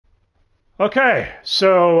Okay,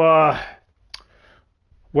 so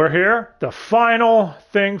we're here. The final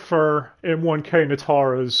thing for M1K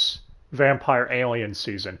Nitara's Vampire Alien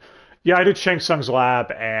season. Yeah, I did Shang Tsung's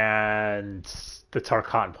lab and the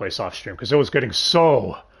Tarkatan place off stream because it was getting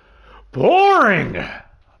so boring.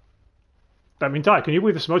 I mean, Di, can you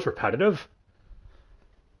believe this mode's repetitive?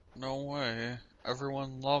 No way.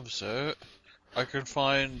 Everyone loves it. I could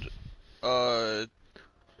find,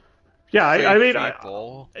 Yeah, I fake mean,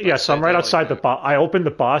 people that yes, say I'm right they like outside the it. boss. I opened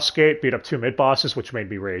the boss gate, beat up two mid bosses, which made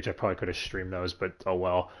me rage. I probably could have streamed those, but oh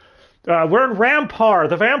well. We're in Rampar,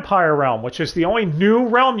 the Vampire Realm, which is the only new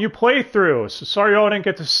realm you play through. So sorry y'all didn't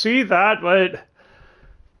get to see that, but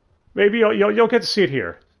maybe you'll get to see it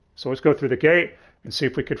here. So let's go through the gate and see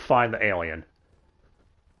if we could find the alien.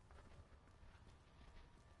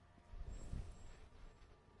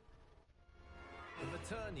 The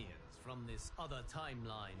Veternians from this other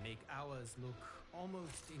timeline make ours look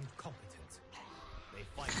almost incompetent. They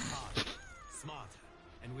fight harder, smarter,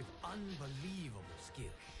 and with unbelievable skill.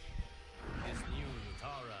 This new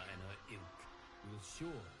Nitara and her ilk will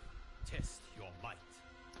sure test your might.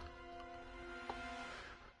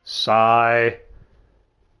 Sigh.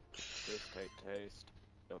 Taste.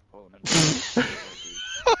 Opponent.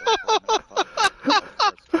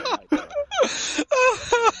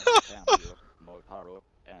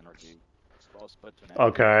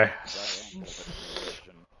 Okay.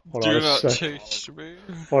 Hold on Do a not sec. chase me.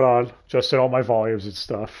 Hold on. Adjusting all my volumes and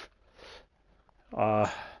stuff. Oh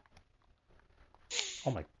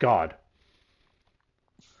my god.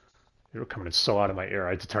 You're coming in so out of my ear.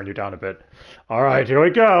 I had to turn you down a bit. Alright, here we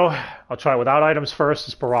go. I'll try without items first.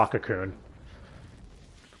 It's Baraka-kun.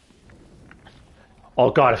 Oh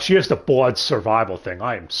god, if she has the blood survival thing,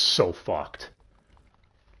 I am so fucked.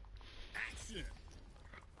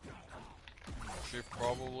 She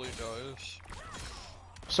probably does.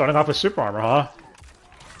 Starting off with super armor, huh?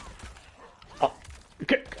 Oh,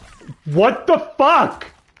 okay. What the fuck?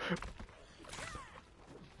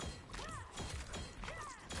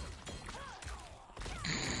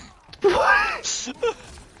 What?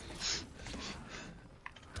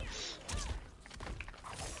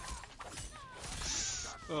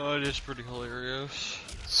 Oh, it is pretty hilarious.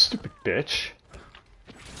 Stupid bitch.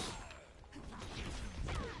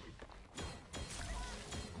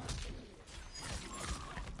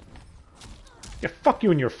 Yeah, fuck you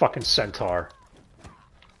and your fucking centaur.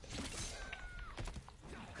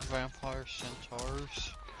 Vampire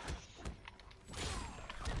centaurs.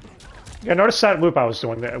 Yeah, notice that loop I was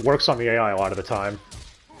doing. That it works on the AI a lot of the time.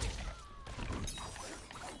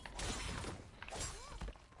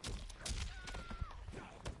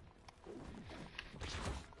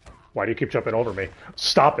 Why do you keep jumping over me?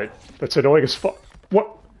 Stop it. That's annoying as fuck.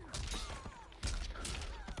 What?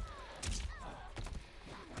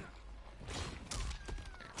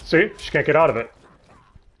 See? She can't get out of it.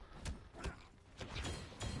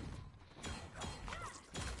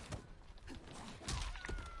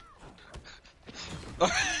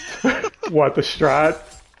 What, the strat?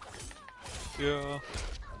 Yeah.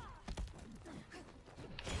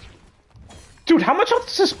 Dude, how much health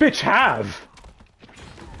does this bitch have?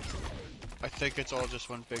 I think it's all just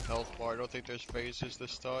one big health bar. I don't think there's phases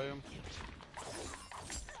this time.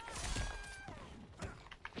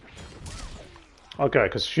 Okay,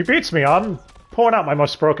 because she beats me. I'm pulling out my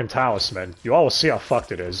most broken talisman. You all will see how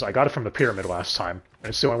fucked it is. I got it from the pyramid last time,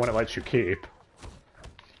 and it's the only one it lets you keep.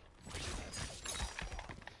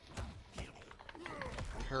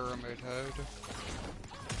 Pyramid head.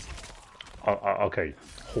 Okay,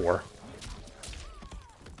 whore.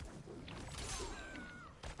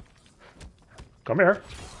 Come here.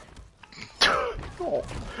 Oh.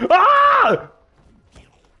 Ah!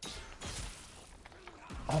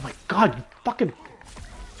 Oh my god, you fucking...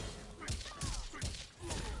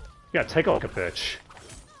 Yeah, take a look at bitch.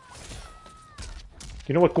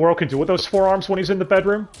 You know what Goro can do with those forearms when he's in the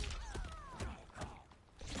bedroom?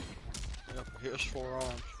 Yep, he has 4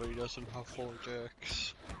 arms, but he doesn't have 4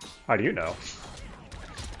 dicks. How do you know?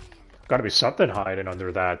 Gotta be something hiding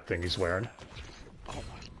under that thing he's wearing. Oh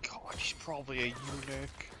my god, he's probably a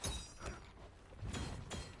eunuch.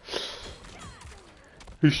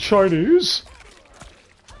 He's Chinese?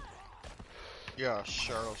 Yeah,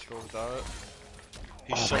 sure, let's go with that.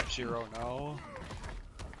 He's Sub-Zero now.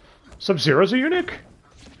 Sub-Zero's a eunuch?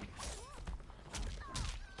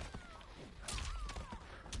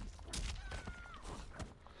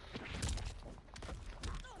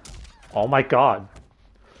 Oh my god.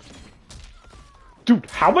 Dude,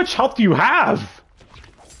 how much health do you have?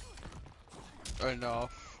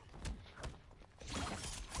 Enough.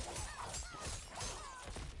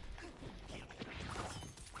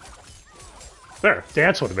 There,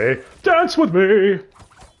 dance with me. Dance with me!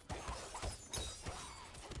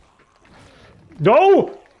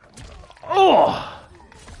 No! Oh!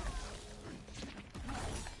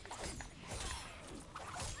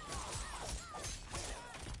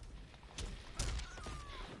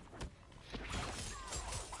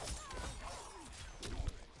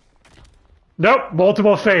 Nope,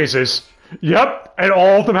 multiple phases. Yep, and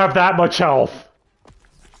all of them have that much health.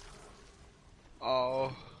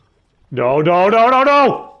 Oh. No, no, no, no,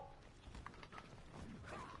 no!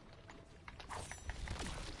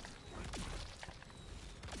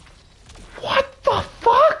 What the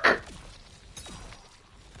fuck?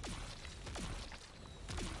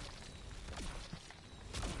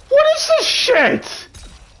 What is this shit?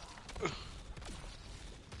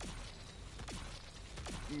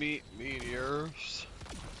 Meteors.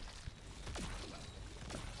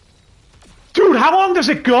 Dude, how long does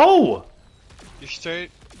it go? You stay.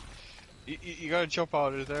 You gotta jump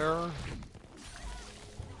out of there.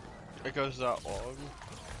 It goes that long.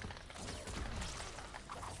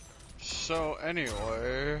 So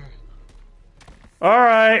anyway.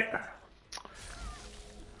 Alright.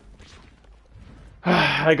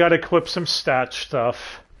 I gotta clip some stat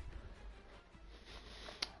stuff.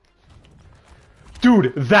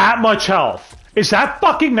 Dude, that much health. Is that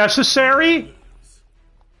fucking necessary?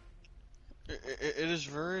 It is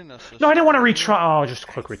very necessary. No, I didn't want to retry. Oh, just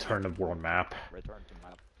click return to world map. Return to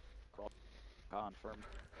map. Confirm.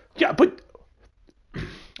 Yeah, but...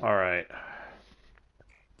 Alright.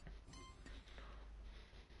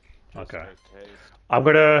 Okay. I'm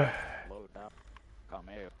gonna... Load up.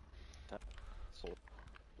 Cameo.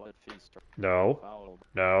 Blood feaster. No. Foul.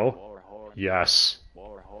 No. Warhorn. Yes.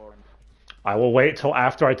 Warhorn. I will wait till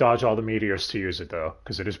after I dodge all the meteors to use it, though,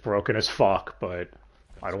 because it is broken as fuck, but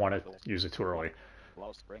I don't want to use it too early.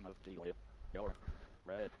 Lost ring of Delia. Your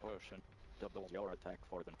red potion doubles your attack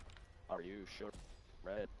for them. Are you sure?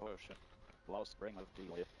 Red potion. Lost ring of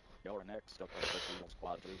Delia. Your next upper deals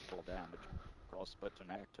quadruple damage. Cross button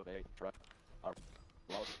activate trap.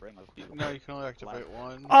 Lost ring of Delia. No, you can only activate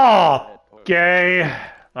one. Oh, gay.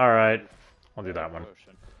 Alright, I'll do that one.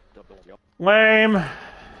 Lame.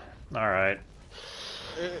 Alright.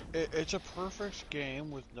 It's a perfect game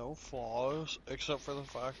with no flaws, except for the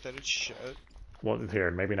fact that it's shit. Well, here,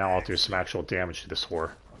 maybe now I'll do some actual damage to this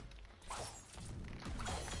whore.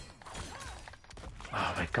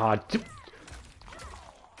 Oh my god.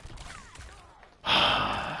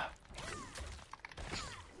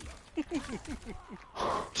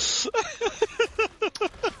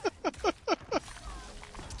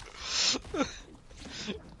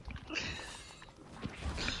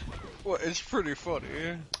 Well, it's pretty funny.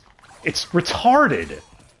 It's retarded.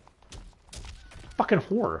 Fucking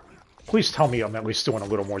whore. Please tell me I'm at least doing a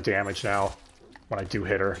little more damage now when I do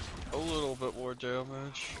hit her. A little bit more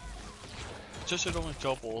damage. Just it only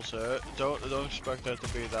doubles it. Don't expect that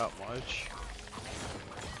to be that much.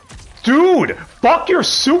 Dude! Fuck your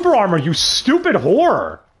super armor, you stupid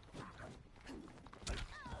whore!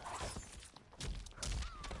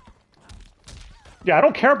 Yeah, I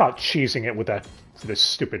don't care about cheesing it with this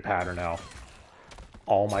stupid pattern now.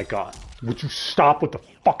 Oh my god. Would you stop with the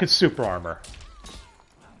fucking super armor?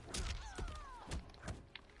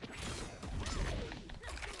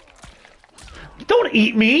 Don't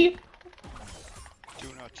eat me! Do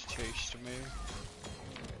not taste me.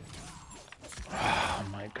 Oh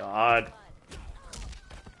my god.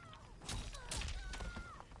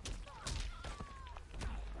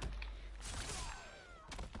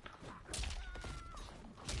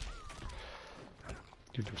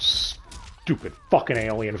 Dude, you stupid fucking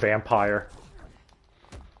alien vampire.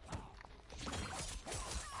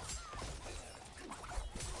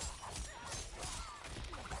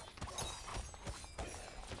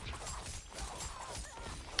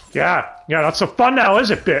 Yeah, that's so fun now,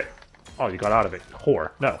 is it, bit? Oh, you got out of it.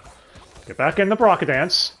 Whore. No. Get back in the Baraka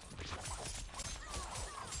dance.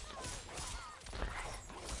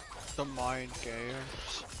 The mind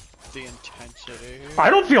games. The intensity. I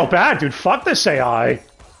don't feel bad, dude. Fuck this AI.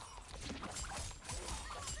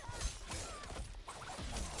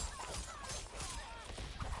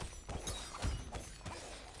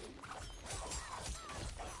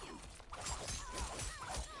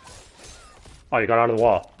 Oh, you got out of the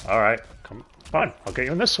wall. Alright. Come on. I'll get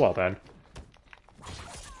you in this wall, then.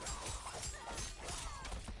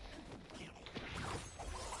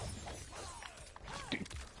 Dude,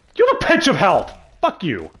 you have a pinch of health! Fuck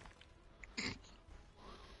you!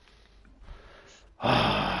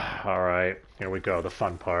 Alright. Here we go. The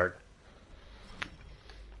fun part.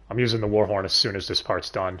 I'm using the Warhorn as soon as this part's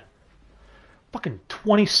done. Fucking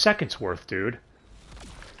 20 seconds worth, dude.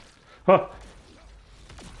 Huh.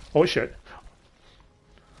 Holy shit.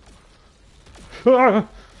 Ah!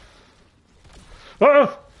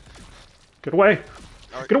 Ah! Get away.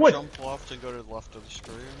 Alright, Get away. jump left and go to the left of the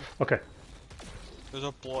screen. Okay. There's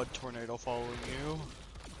a blood tornado following you.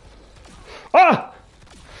 Ah!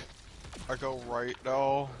 I go right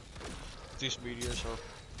now. These meteors are...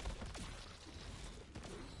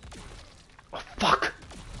 Oh, fuck.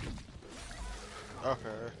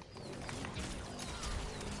 Okay.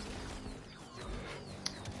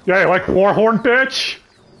 Yeah, you like Warhorn, bitch?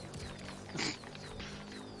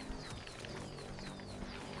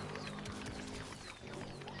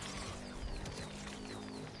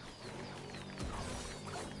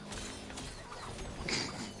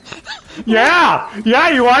 Yeah! Yeah,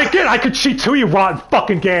 you like it? I could cheat too, you rotten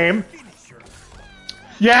fucking game.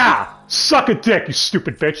 Yeah! Suck a dick, you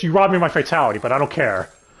stupid bitch. You robbed me of my fatality, but I don't care.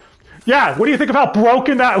 Yeah, what do you think of how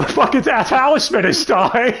broken that fucking talisman is,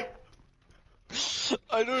 Ty?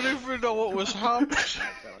 I don't even know what was happening.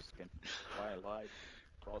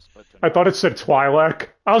 I thought it said Twi'lek.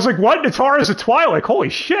 I was like, what? Nitara is a Twi'lek? Holy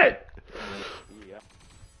shit!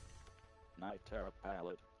 Nitara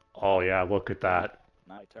palette. Oh yeah, look at that.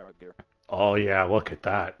 Nitara gear. Oh yeah, look at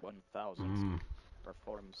that. 1000.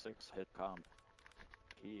 Perform 6-hit comp.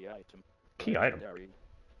 Key item. Key item? Legendary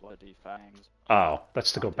Bloody Fangs. Oh,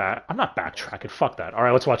 that's to go back. I'm not backtracking. Fuck that.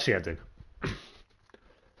 Alright, let's watch the ending.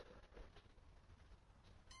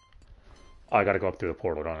 Oh, I gotta go up through the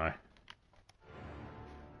portal, don't I?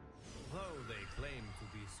 Though they claim to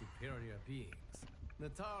be superior beings,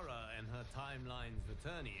 Nitara and her timeline's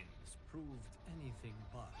Returnians proved anything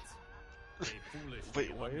but. They foolishly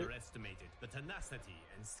Wait, what? underestimated the tenacity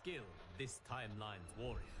and skill of this timeline's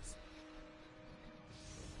warriors.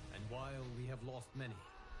 And while we have lost many,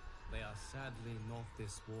 they are sadly not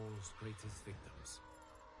this war's greatest victims.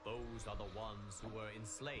 Those are the ones who were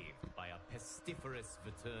enslaved by a pestiferous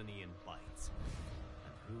Veternian bite,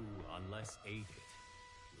 and who, unless aided,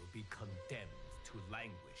 will be condemned to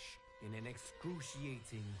languish in an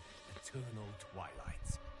excruciating eternal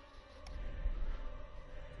twilight.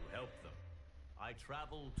 To help them, I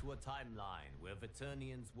travel to a timeline where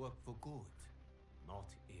Veternians work for good,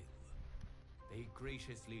 not ill. They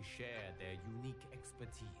graciously share their unique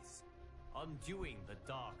expertise, undoing the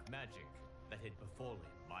dark magic that had befallen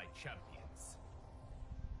my champions.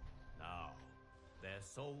 Now, their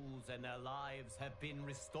souls and their lives have been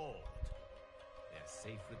restored. Their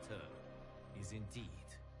safe return is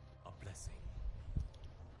indeed a blessing.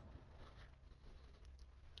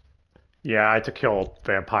 Yeah, I had to kill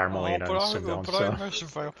Vampire Molina and but Simone, I so... missed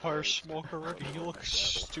Vampire Smoke already. He looks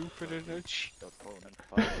stupid in it. Opponent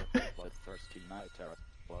fire. Blood Thirsty Nitara.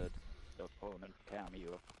 Blood. Opponent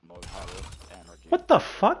cameo. Moharu. Energy. What the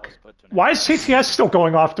fuck? Why is CTS still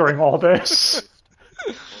going off during all this?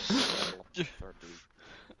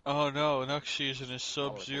 Oh no, next season is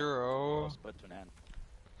Sub-Zero.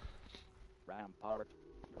 Rampart.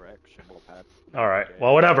 Alright,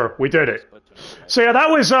 well whatever, we did it. So yeah, that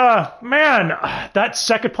was, man, that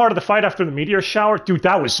second part of the fight after the meteor shower, dude,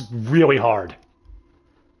 that was really hard.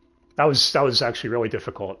 That was actually really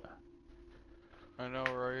difficult. I know,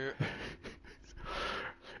 right?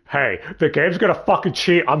 Hey, the game's gonna fucking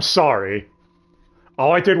cheat, I'm sorry.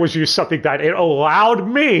 All I did was use something that it allowed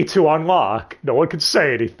me to unlock. No one could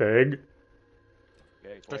say anything.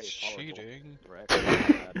 That's cheating.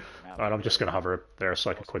 Alright, I'm just gonna hover there so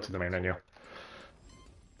I can quit to the main menu.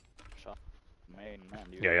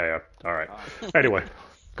 Yeah. Alright. Anyway,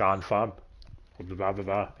 gone fob. Blah, blah,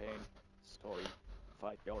 blah.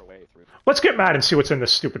 Let's get mad and see what's in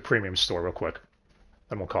this stupid premium store real quick.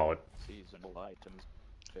 Then we'll call it.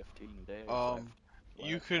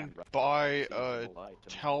 You can buy a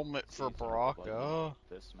helmet for Baraka.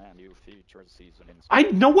 I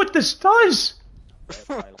know what this does!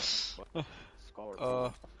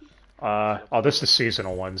 Oh, this is the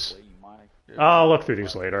seasonal ones. I'll look through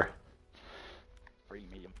these later.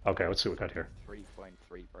 Okay, let's see what we got here.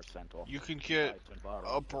 You can get a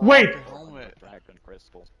Baraka Wait! helmet.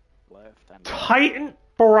 Titan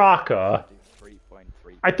Baraka.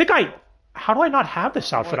 I think how do I not have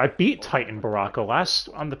this outfit? I beat Titan Baraka last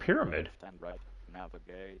on the pyramid.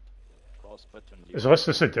 Is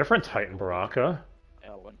this a different Titan Baraka?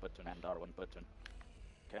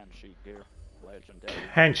 Kenshi gear.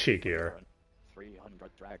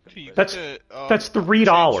 That's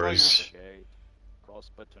 $3.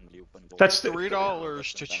 That's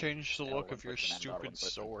 $3 to change the look of your stupid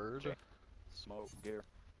sword. Smoke gear,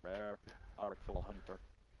 rare, artful hunter,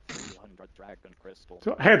 300 dragon crystals.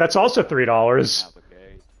 Hey, that's also $3.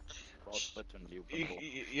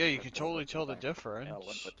 Yeah, you can totally tell the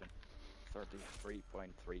difference.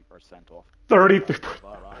 33.3% off. 33.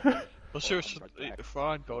 Barak, Let's just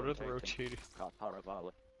fine. Go to the rotating. Katara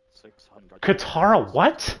Valley, 600. Katara,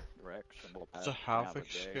 what? Directional It's a path, Havoc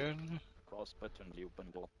navigate, skin. cross button view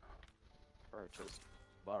bundle. Purchase.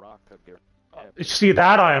 Baraka gear. See,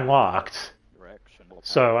 that I unlocked. Directional path,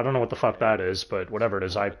 So I don't know what the fuck that navigate, is, but whatever it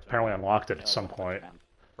is, I apparently unlocked it at some point.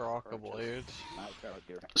 Baraka blades. Nitara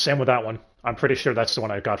gear. Same with that one. I'm pretty sure that's the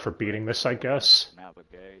one I got for beating this, I guess.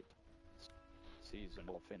 Navigate.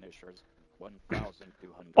 Seasonal finishers.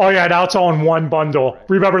 1,200. Oh yeah, now it's all in one bundle.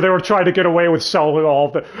 Remember, they were trying to get away with selling all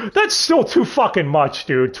of the... That's still too fucking much,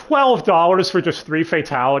 dude. $12 for just 3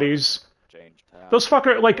 fatalities. Change tab. Those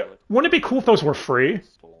fucker... Like, wouldn't it be cool if those were free?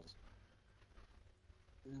 Pistols.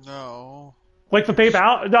 No. Like the Babe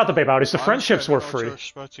Out... Not the Babe Outies, the friendships Honestly, I were don't know what free. you're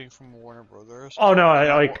expecting from Warner Brothers. Oh no,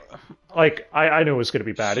 I knew it was gonna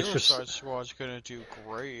be bad. It's Suicide just... Squad's gonna do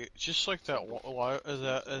great. Just like that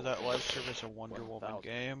that live service of Wonder Woman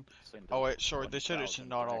game. Oh wait, sorry, they said it's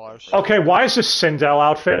not a live service. Okay, why is this Sindel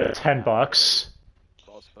outfit $10?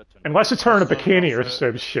 Cross button. Unless it's her in a That's not bikini or outfit.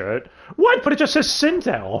 some shit. What? But it just says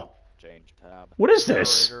Sindel. Change tab. What is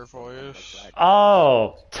this? Narrator voice.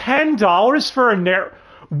 Oh, $10 for a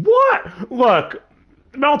What? Look,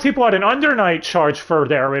 Multiplot and Undernight charge for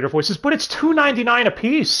narrator voices, but it's $2.99 a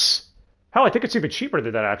piece. Hell, I think it's even cheaper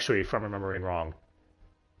than that, actually, if I'm remembering wrong.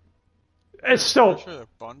 It's still... I'm sure there are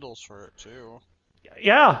bundles for it too.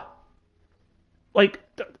 Yeah. Like...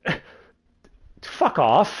 Fuck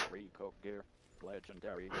off. Rico gear.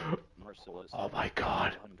 Legendary. Merciless. Oh my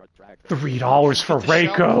god. 100 dragon. $3 for Get the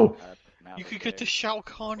Reiko. You could get the Shao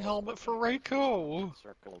Kahn helmet for Reiko.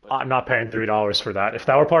 Circle I'm not paying $3 for that. If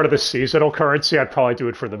that were part of the seasonal currency, I'd probably do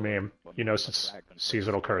it for the meme. You know, since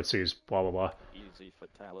seasonal currencies, blah blah blah. Easy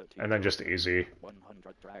fatality. And then just easy.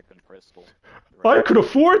 100 dragon crystal. I could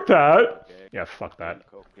afford that! Yeah, fuck that.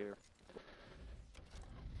 Rico gear.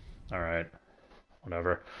 Alright.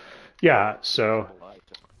 Whatever. Yeah, so... Item.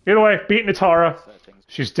 Either way, beat Nitara. Settings.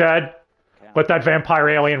 She's dead. Let that vampire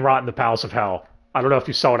alien rot in the bowels of hell. I don't know if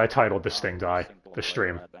you saw what I titled this thing, Die. The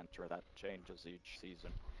stream. Adventure that changes each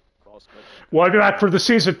season. Cross button. Well, I'll be back for the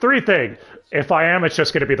Season 3 thing. If I am, it's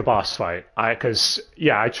just going to be the boss fight. Because,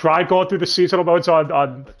 yeah, I tried going through the seasonal modes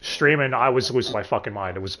on stream, and I was losing my fucking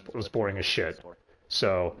mind. It was boring as shit.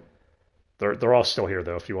 So, they're all still here,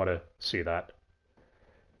 though, if you want to see that.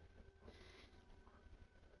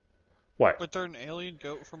 What? But they're an alien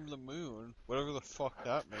goat from the moon. Whatever the fuck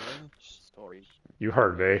that means. Story. You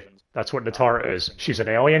heard me. That's what Nitara is. She's an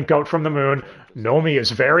alien goat from the moon. Nomi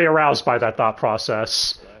is very aroused by that thought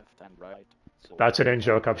process. Left and right. That's an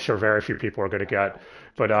in-joke I'm sure very few people are going to get.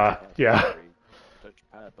 But, yeah.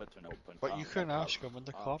 Touchpad button open. But you can ask them in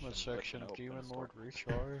the comment section of Demon Lord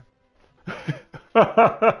Richard. But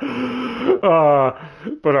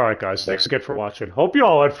alright guys, thanks again for watching. Hope you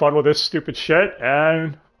all had fun with this stupid shit,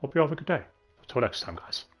 and hope you all have a good day. Until next time,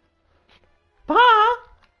 guys. Bye!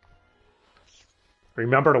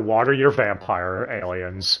 Remember to water your vampire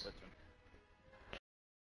aliens.